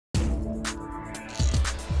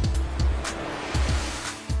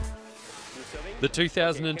The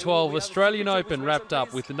 2012 Australian Open wrapped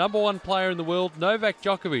up with the #1 player in the world, Novak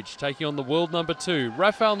Djokovic, taking on the world #2,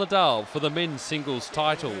 Rafael Nadal, for the men's singles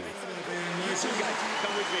title.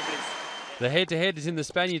 The head-to-head is in the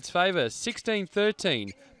Spaniards' favour,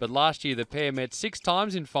 16-13, but last year the pair met 6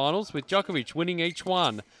 times in finals, with Djokovic winning each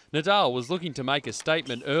one. Nadal was looking to make a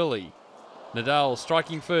statement early. Nadal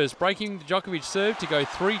striking first, breaking the Djokovic serve to go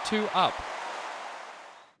 3-2 up.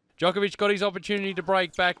 Djokovic got his opportunity to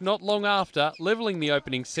break back not long after, levelling the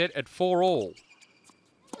opening set at 4-all.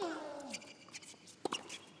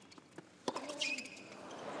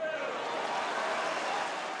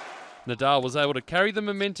 Nadal was able to carry the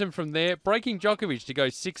momentum from there, breaking Djokovic to go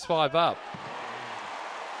 6-5 up.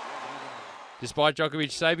 Despite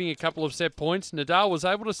Djokovic saving a couple of set points, Nadal was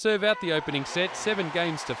able to serve out the opening set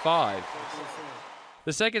 7-5.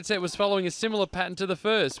 The second set was following a similar pattern to the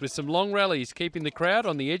first, with some long rallies keeping the crowd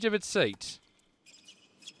on the edge of its seat.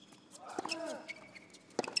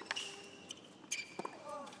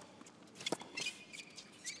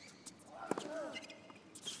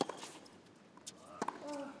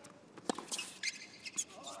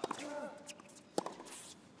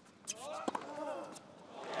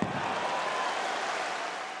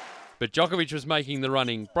 But Djokovic was making the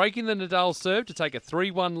running, breaking the Nadal serve to take a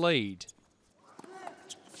 3-1 lead.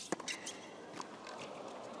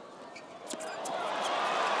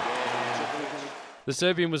 The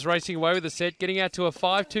Serbian was racing away with the set, getting out to a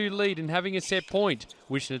 5-2 lead and having a set point,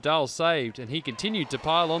 which Nadal saved, and he continued to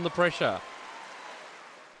pile on the pressure.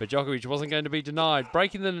 But Djokovic wasn't going to be denied,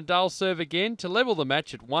 breaking the Nadal serve again to level the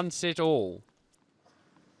match at 1-all.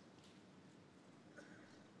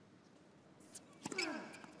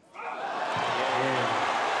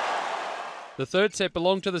 The third set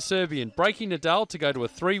belonged to the Serbian, breaking Nadal to go to a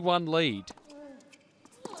 3-1 lead.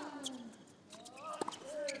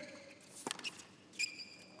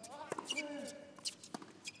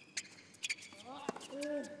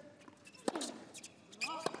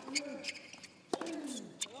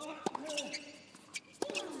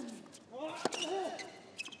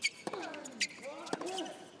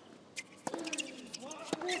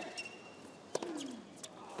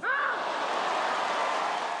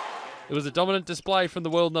 It was a dominant display from the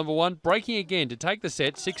world #1, breaking again to take the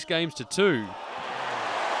set 6-2.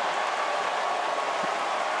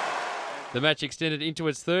 The match extended into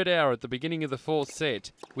its third hour at the beginning of the fourth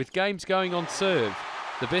set, with games going on serve.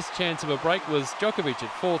 The best chance of a break was Djokovic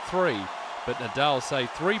at 4-3, but Nadal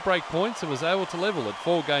saved 3 break points and was able to level at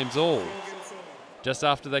 4-all. Just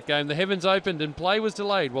after that game, the heavens opened and play was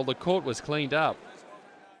delayed while the court was cleaned up.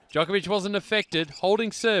 Djokovic wasn't affected,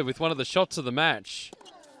 holding serve with one of the shots of the match.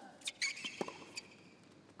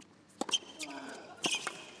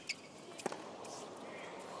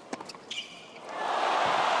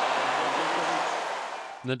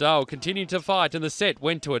 Nadal continued to fight and the set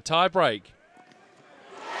went to a tie-break.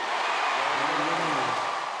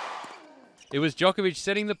 It was Djokovic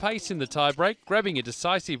setting the pace in the tie-break, grabbing a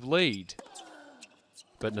decisive lead.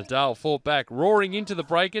 But Nadal fought back, roaring into the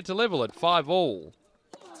breaker to level at 5-all.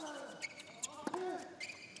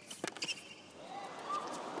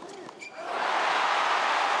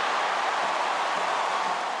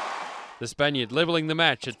 The Spaniard levelling the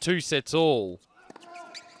match at 2-all.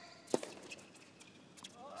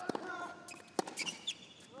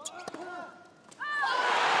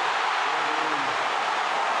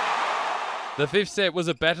 The fifth set was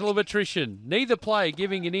a battle of attrition, neither player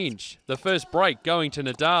giving an inch, the first break going to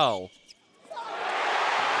Nadal.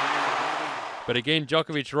 But again,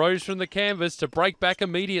 Djokovic rose from the canvas to break back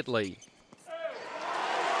immediately.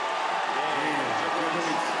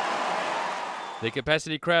 The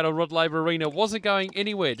capacity crowd on Rod Laver Arena wasn't going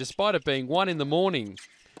anywhere despite it being 1 in the morning.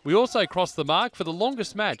 We also crossed the mark for the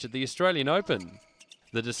longest match at the Australian Open.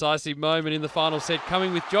 The decisive moment in the final set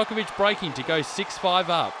coming with Djokovic breaking to go 6-5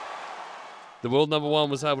 up. The world #1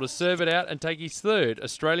 was able to serve it out and take his 3rd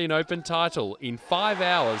Australian Open title in 5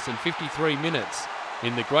 hours and 53 minutes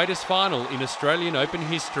in the greatest final in Australian Open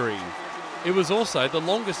history. It was also the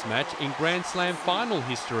longest match in Grand Slam final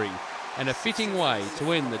history and a fitting way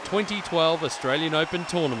to end the 2012 Australian Open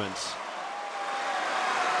tournament.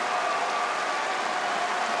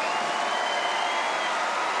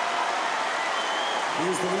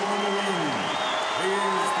 Here's the